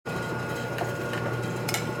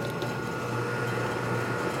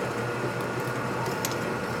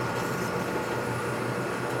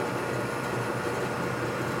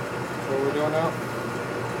doing now?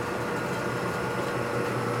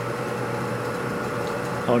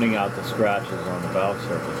 Honing out the scratches on the valve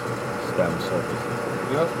surfaces, stem surfaces.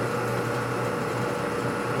 Yep.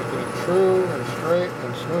 Making it true and straight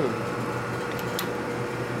and smooth.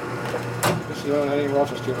 This is the only any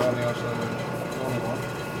rushes to around the outside. The only one.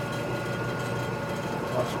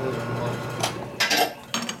 Lots of lizard ones.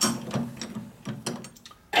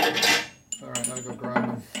 Alright, now go grab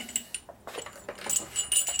them.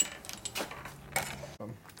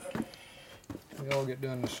 They all get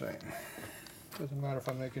done the same. Doesn't matter if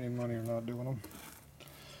I make any money or not doing them.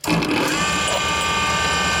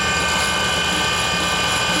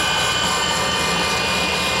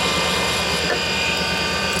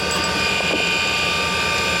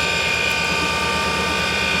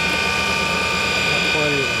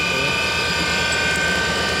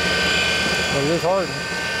 But it is hard.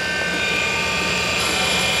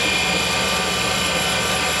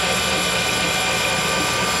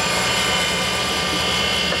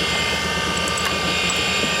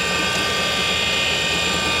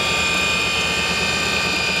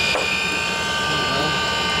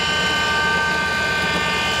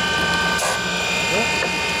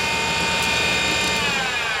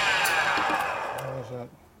 How is that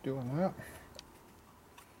doing that?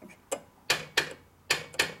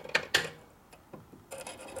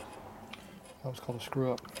 That was called a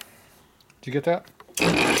screw up. Did you get that? For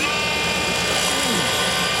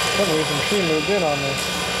some reason the machine moved in on me.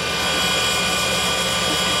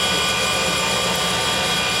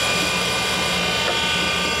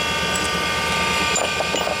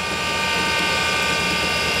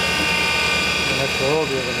 An extra oil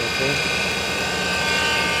given there too.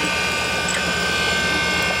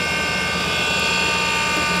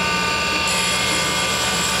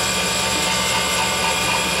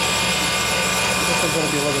 This is going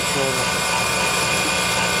to be a little bit shorter.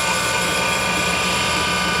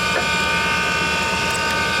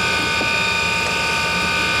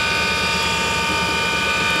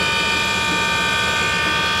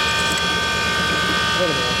 Wait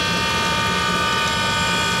a minute.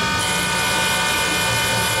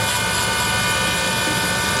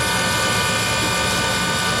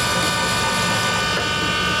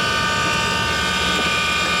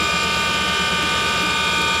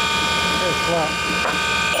 It's flat.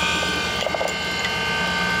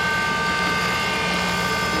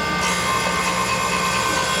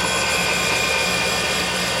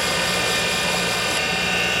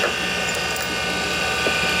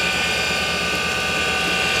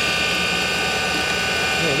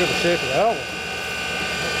 Look at the shape of that one.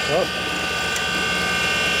 That's tough.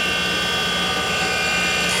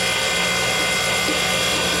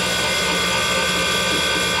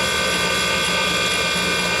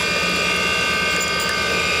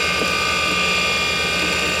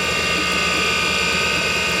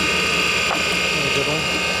 That's a good one.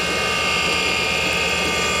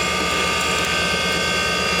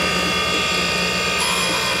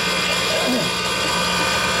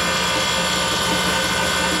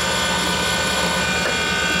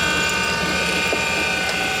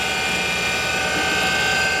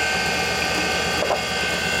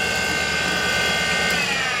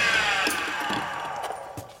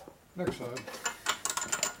 Next side.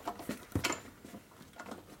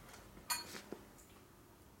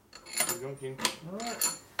 Gunking. Alright.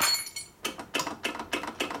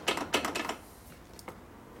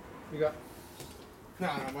 You got? No,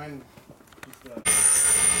 mine. You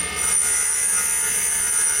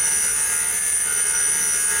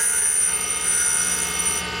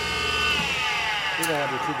don't want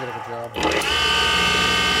to do too good of a job.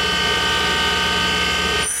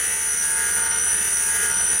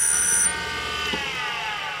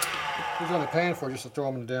 He's only paying for it just to throw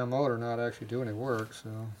them in the damn motor, not actually do any work,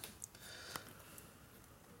 so.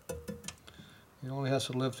 He only has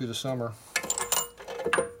to live through the summer.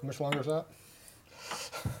 How much longer is that?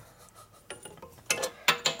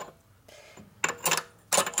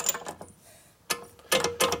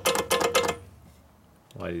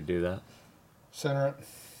 Why do you do that? Center it.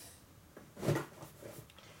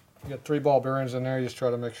 You got 3 ball bearings in there, you just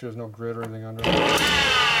try to make sure there's no grit or anything under it.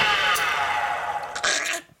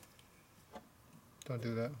 Don't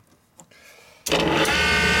do that.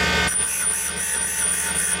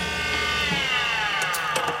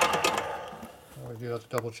 Always do that to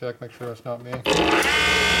double check, make sure that's not me.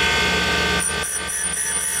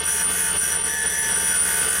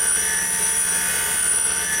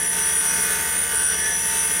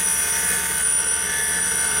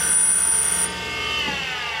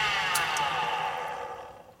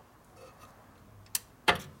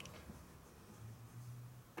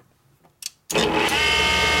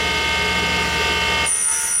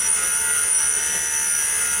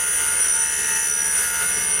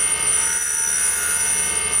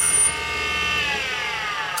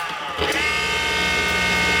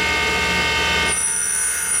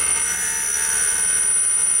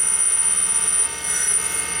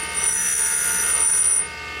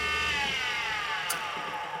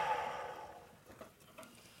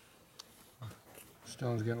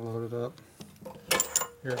 Stone's getting loaded up.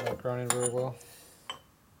 Here it's not grinding very well.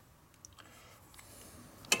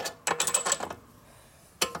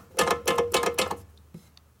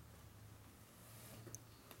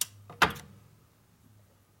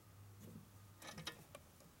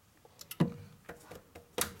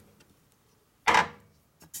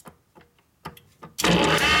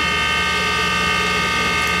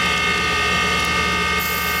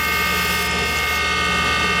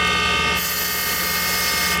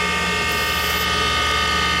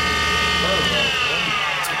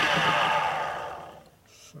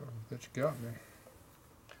 Got me.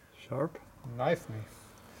 Sharp? Knife me.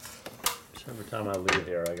 Every time I leave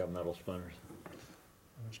here, I got metal splinters.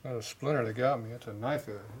 It's not a splinter that got me, it's a knife.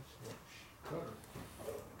 It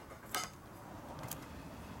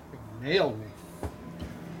nailed me.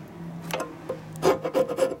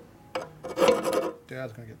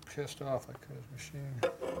 Dad's gonna get pissed off I cut his machine. I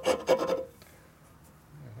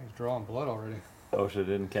think he's drawing blood already. OSHA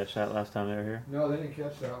didn't catch that last time they were here? No, they didn't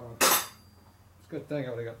catch that one. It's a good thing I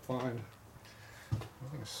would've got fined. I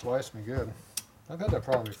think it sliced me good. I've had that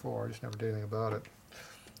problem before, I just never did anything about it.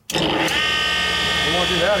 I won't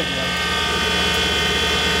do that again.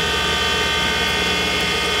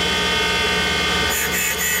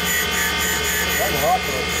 That's a hot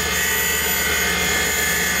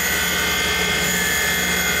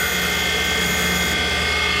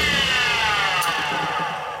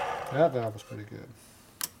dog. That valve was pretty good.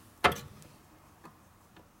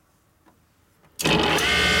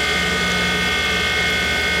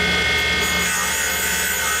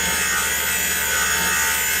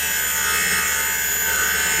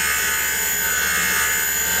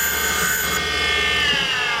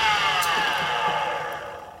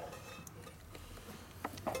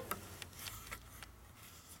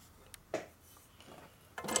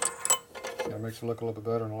 Makes it look a little bit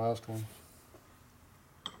better than the last one.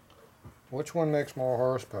 Which one makes more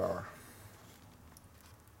horsepower?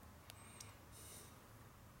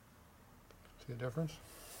 See the difference?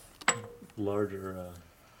 Larger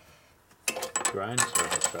grind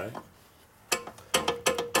surface, right?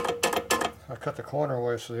 I cut the corner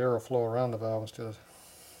away so the air will flow around the valve instead of...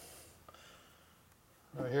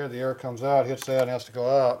 Right here the air comes out, hits that and has to go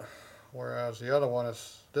out. Whereas the other one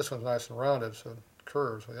is, this one's nice and rounded, so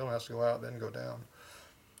curves, so the other one has to go out then go down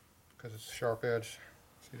because it's a sharp edge.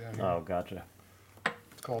 See down here? Oh, gotcha.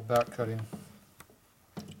 It's called back cutting.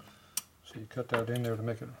 So you cut that in there to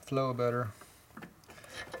make it flow better.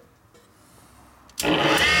 Fast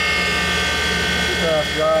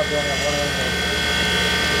job going at one angle.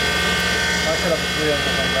 I cut up a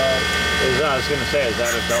 3-angle on valve. I was gonna say, is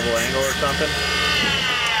that a double angle or something?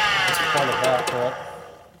 It's called a back cut.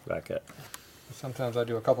 Back cut. Sometimes I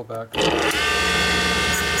do a couple back cuts.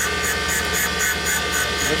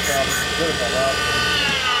 This valve is good about that.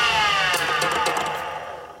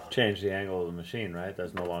 Change the angle of the machine, right?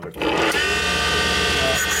 That's no longer 30 No, degrees. No,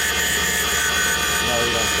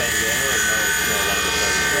 you don't change the angle, or no, it's no longer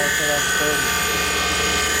 30 degrees. No, it's no longer 30.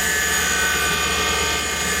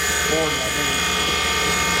 40, I think.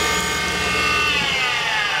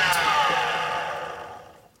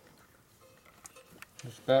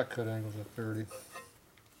 This back cut angle's at 30.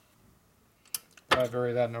 I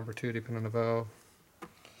vary that number too, depending on the valve.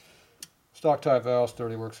 Stock type valves,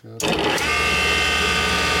 30 works good.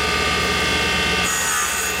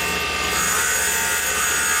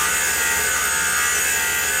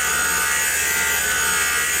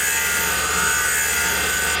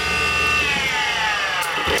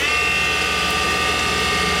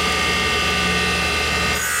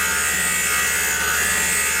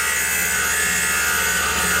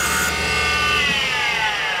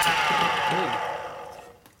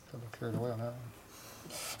 Carried away on that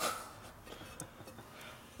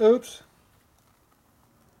one. Oops.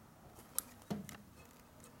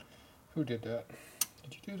 Who did that?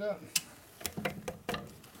 Did you do that?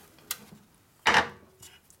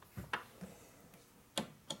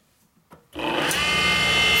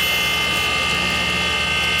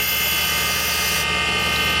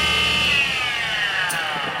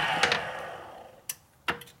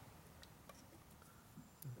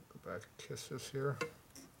 Go back and kiss this here.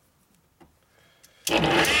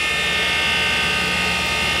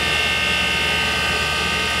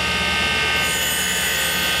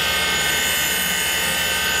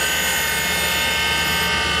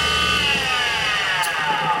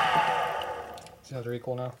 See how they're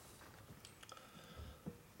equal now?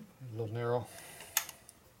 A little narrow.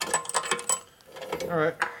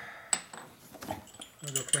 Alright.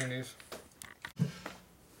 I'll go clean these.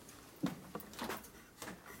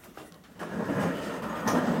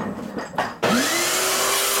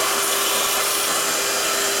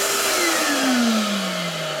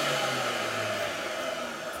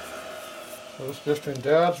 Just between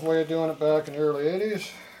Dad's way of doing it back in the early 80s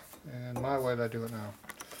and my way that I do it now.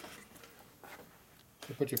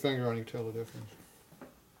 So put your finger on, you can tell the difference.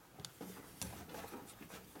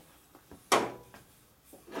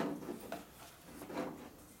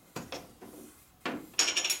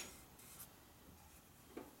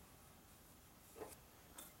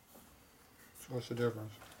 So what's the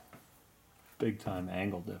difference? Big time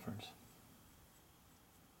angle difference.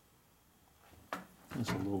 It's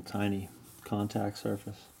a little tiny contact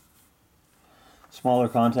surface. Smaller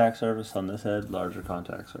contact surface on this head, larger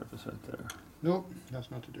contact surface right there. Nope,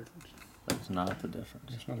 that's not the difference. That's not the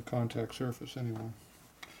difference. It's not a contact surface anymore.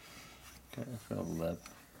 Okay, feel the lip.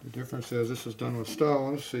 The difference is this is done with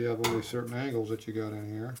stones, so you have only certain angles that you got in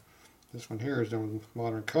here. This one here is done with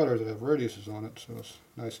modern cutters that have radiuses on it, so it's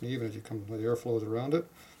nice and even as you come, the air flows around it.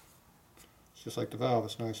 It's just like the valve,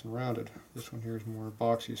 it's nice and rounded. This one here is more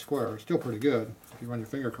boxy square. It's still pretty good. If you run your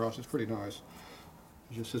finger across, it's pretty nice.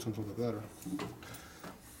 It's just this one's a little bit better.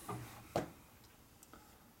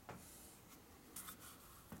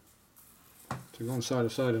 So going side to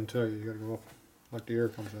side and tell you, you gotta go up like the air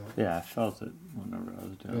comes out. Yeah, I felt it whenever I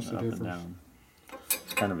was doing That's it the up and difference. down.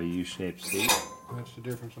 It's kind of a U-shaped seat. That's the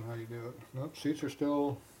difference in how you do it. Nope, seats are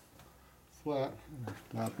still flat.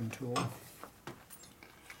 Lapping tool.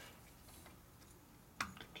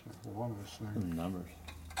 Can't hold on to this thing. Numbers.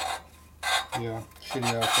 Yeah,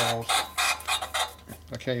 shitty ass valves.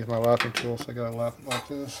 I can't use my lapping tool, so I gotta lap it like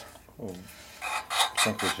this. Oh, I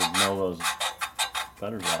think we should mill those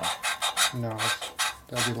gutters off. No,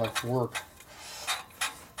 that'd be like work.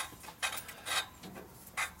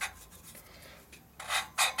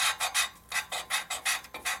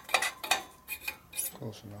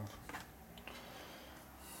 Close enough.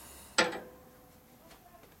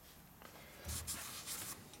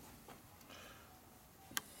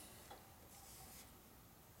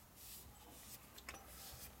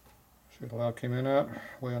 See where the loud came in at?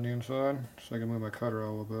 Way on the inside. So I can move my cutter out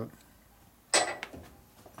a little bit.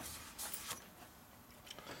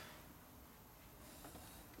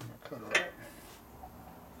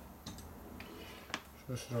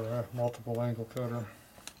 This is our multiple angle cutter.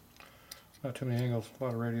 Not too many angles, a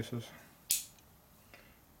lot of radiuses.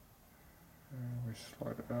 And we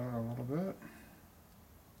slide it out a little bit.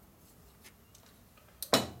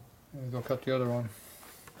 And we go cut the other one.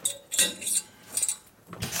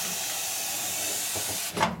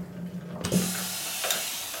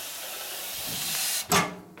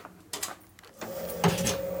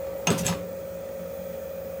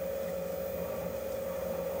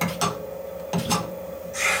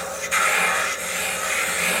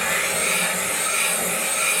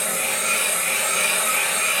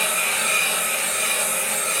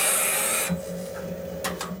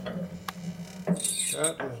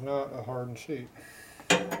 That is not a hardened seat.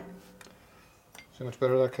 See much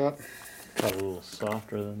better that cut? Got a little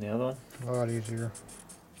softer than the other one. A lot easier.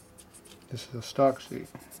 This is a stock seat.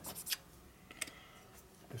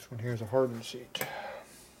 This one here is a hardened seat.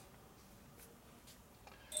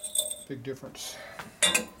 Big difference.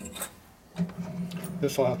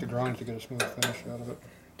 This will have to grind to get a smooth finish out of it.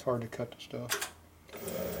 It's hard to cut the stuff.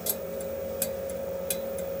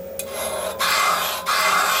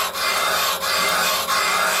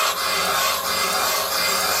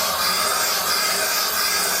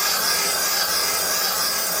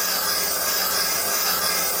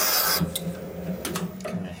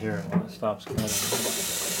 Can I hear it when it stops cutting?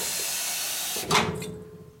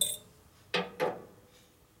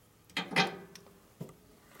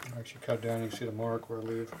 Actually cut down, you can see the mark where I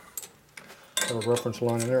leave. Have a reference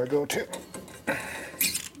line in there to go to.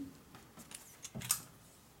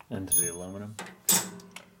 Into the aluminum.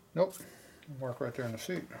 Nope. Mark right there in the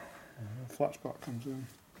seat. A flat spot comes in.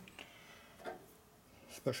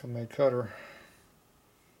 Special made cutter.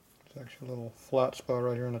 It's actually a little flat spot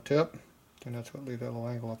right here on the tip. And that's what leaves that little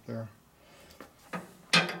angle up there.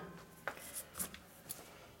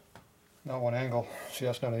 Not one angle. See,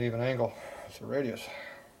 that's not an even angle. It's a radius.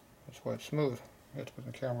 That's why it's smooth. You have to put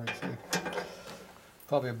in the camera to see.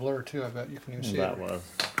 Probably a blur too, I bet you can even see That it. was.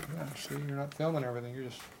 Yeah, see, you're not filming everything. You're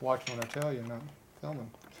just watching what I tell you, not filming.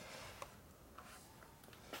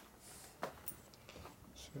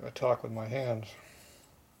 See, I talk with my hands.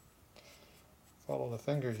 Follow the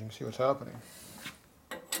fingers, you can see what's happening.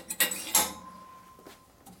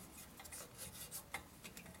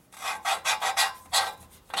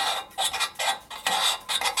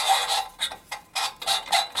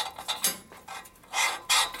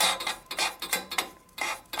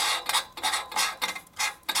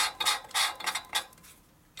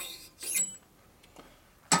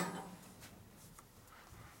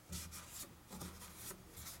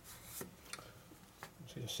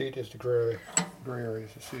 seat is the gray. Gray area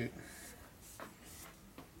is the seat.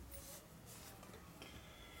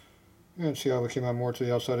 And see how we came out more to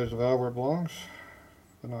the outside edge of the valve where it belongs,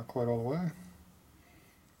 but not quite all the way.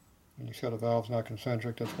 And you see how the valve's not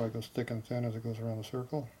concentric, that's why it goes thick and thin as it goes around the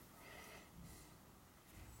circle.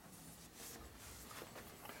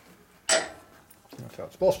 That's how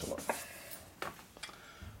it's supposed to look.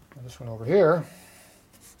 And this one over here,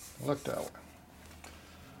 look that way.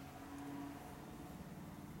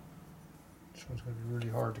 This one's going to be really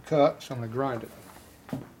hard to cut, so I'm going to grind it.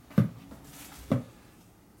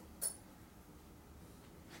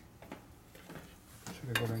 So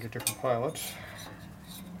we go over and get different pilots.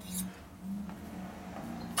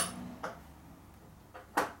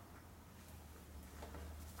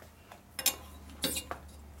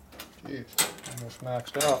 Jeez, almost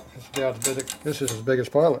maxed out. This is his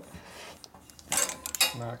biggest pilot.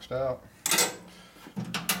 Maxed out.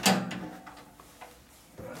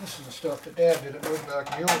 This is the stuff that Dad did at wood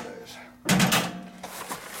back in the old days.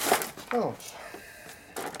 Stones.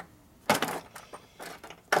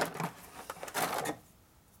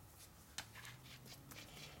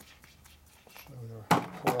 So we'll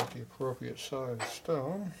pull out the appropriate size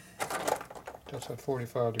stone. That's at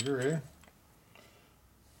 45 degree.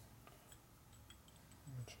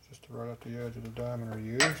 It's just right at the edge of the diameter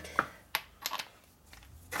used.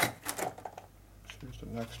 Let's use the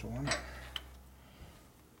next one.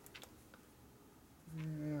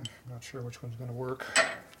 Yeah, I'm not sure which one's going to work.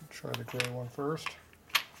 Try the gray one first.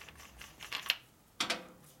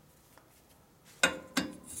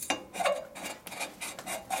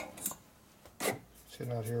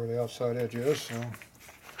 Sitting out here where the outside edge is, so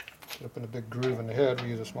set up in a big groove in the head, we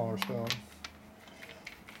use a smaller stone.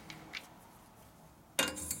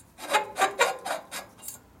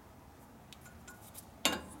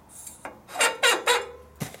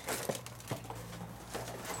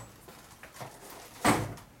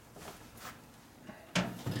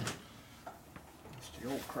 The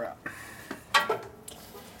old crap. I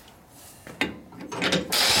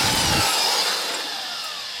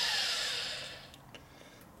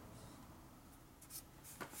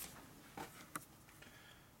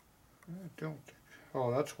don't. Oh,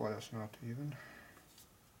 that's why that's not even.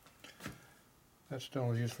 That stone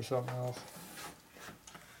was used for something else.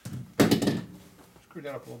 Screw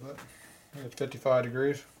that up a little bit. I think it's 55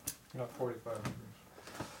 degrees, not 45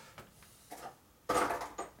 degrees.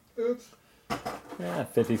 Oops. Yeah,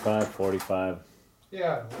 55, 45.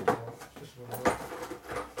 Yeah, it's just a little bit.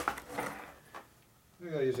 I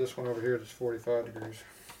think I use this one over here that's 45 degrees.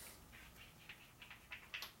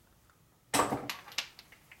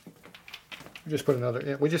 We just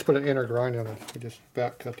put an inner grind on it. We just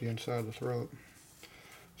back cut the inside of the throat.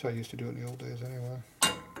 That's how I used to do it in the old days anyway.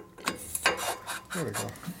 There we go.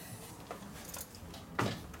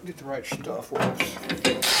 Get the right stuff with us.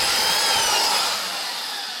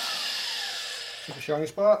 See the shiny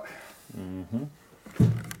spot? Mm-hmm.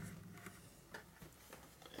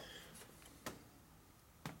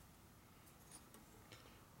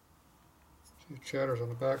 See the chatters on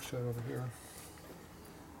the back side over here.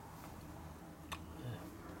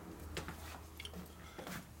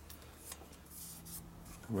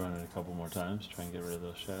 Run it a couple more times, try and get rid of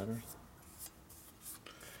those shatters.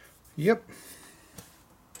 Yep.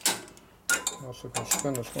 I'm also going to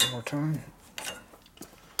spin this one more time.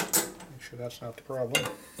 Make sure that's not the problem.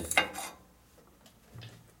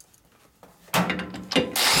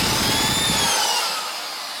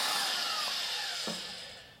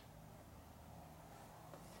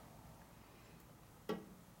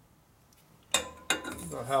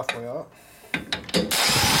 About halfway out.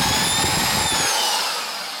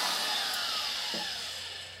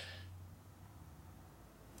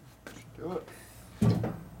 Do it.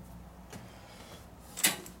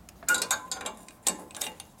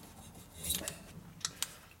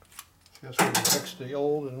 Guess we can mix the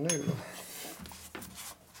old and new.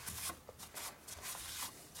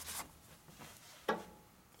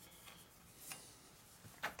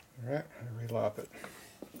 Alright, and relap it.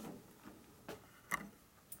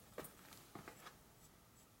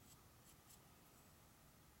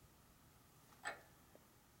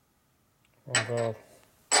 One valve.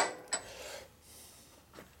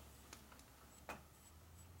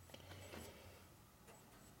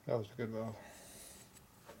 That was a good valve.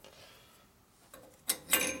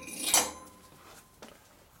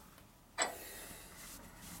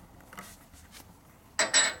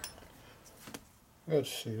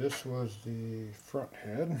 Let's see, this was the front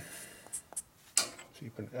head. So you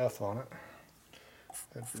put an F on it.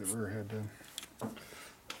 That'd be the rear head then.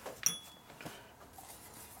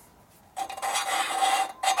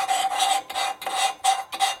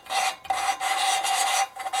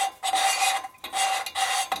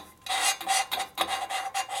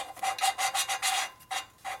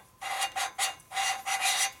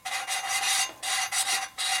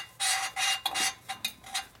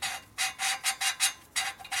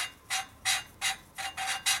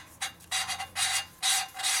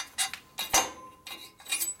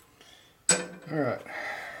 Alright.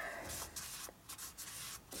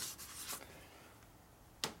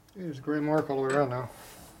 There's a gray mark all the way around now.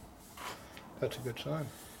 That's a good sign.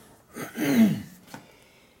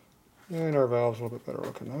 And our valve's a little bit better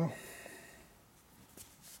looking now.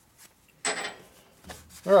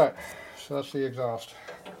 Alright, so that's the exhaust.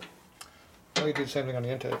 Now you do the same thing on the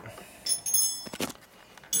intake.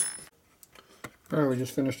 Alright, we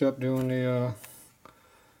just finished up doing the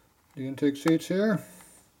intake seats here.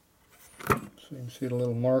 So you can see the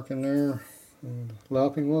little mark in there. And the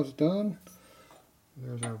lapping was done.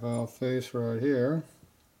 There's our valve face right here.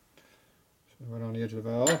 So right on the edge of the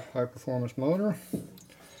valve. High performance motor.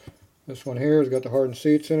 This one here has got the hardened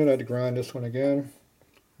seats in it. I had to grind this one again.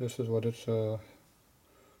 This is what its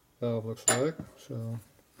valve looks like. So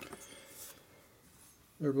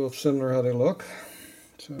they're both similar how they look.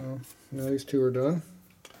 So now these two are done.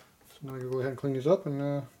 So now I can go ahead and clean these up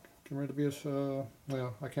and get ready to be as,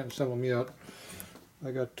 well, I can't assemble them yet. I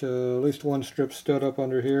got at least one strip stud up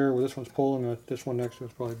under here where this one's pulling, this one next to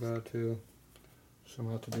it's probably bad too. So I'm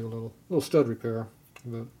going to have to do a little stud repair,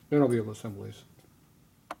 but then I'll be able to assemble these.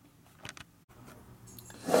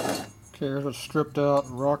 Okay, here's what stripped out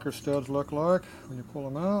rocker studs look like when you pull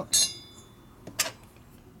them out. See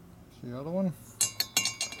the other one?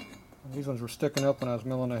 And these ones were sticking up when I was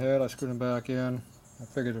milling the head. I screwed them back in. I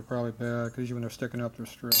figured they're probably bad because usually when they're sticking up, they're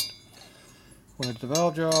stripped. When I did the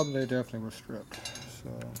valve job, they definitely were stripped. So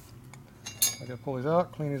I got to pull these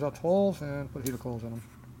out, clean these out to holes, and put heater coils in them.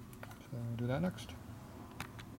 So I'll do that next.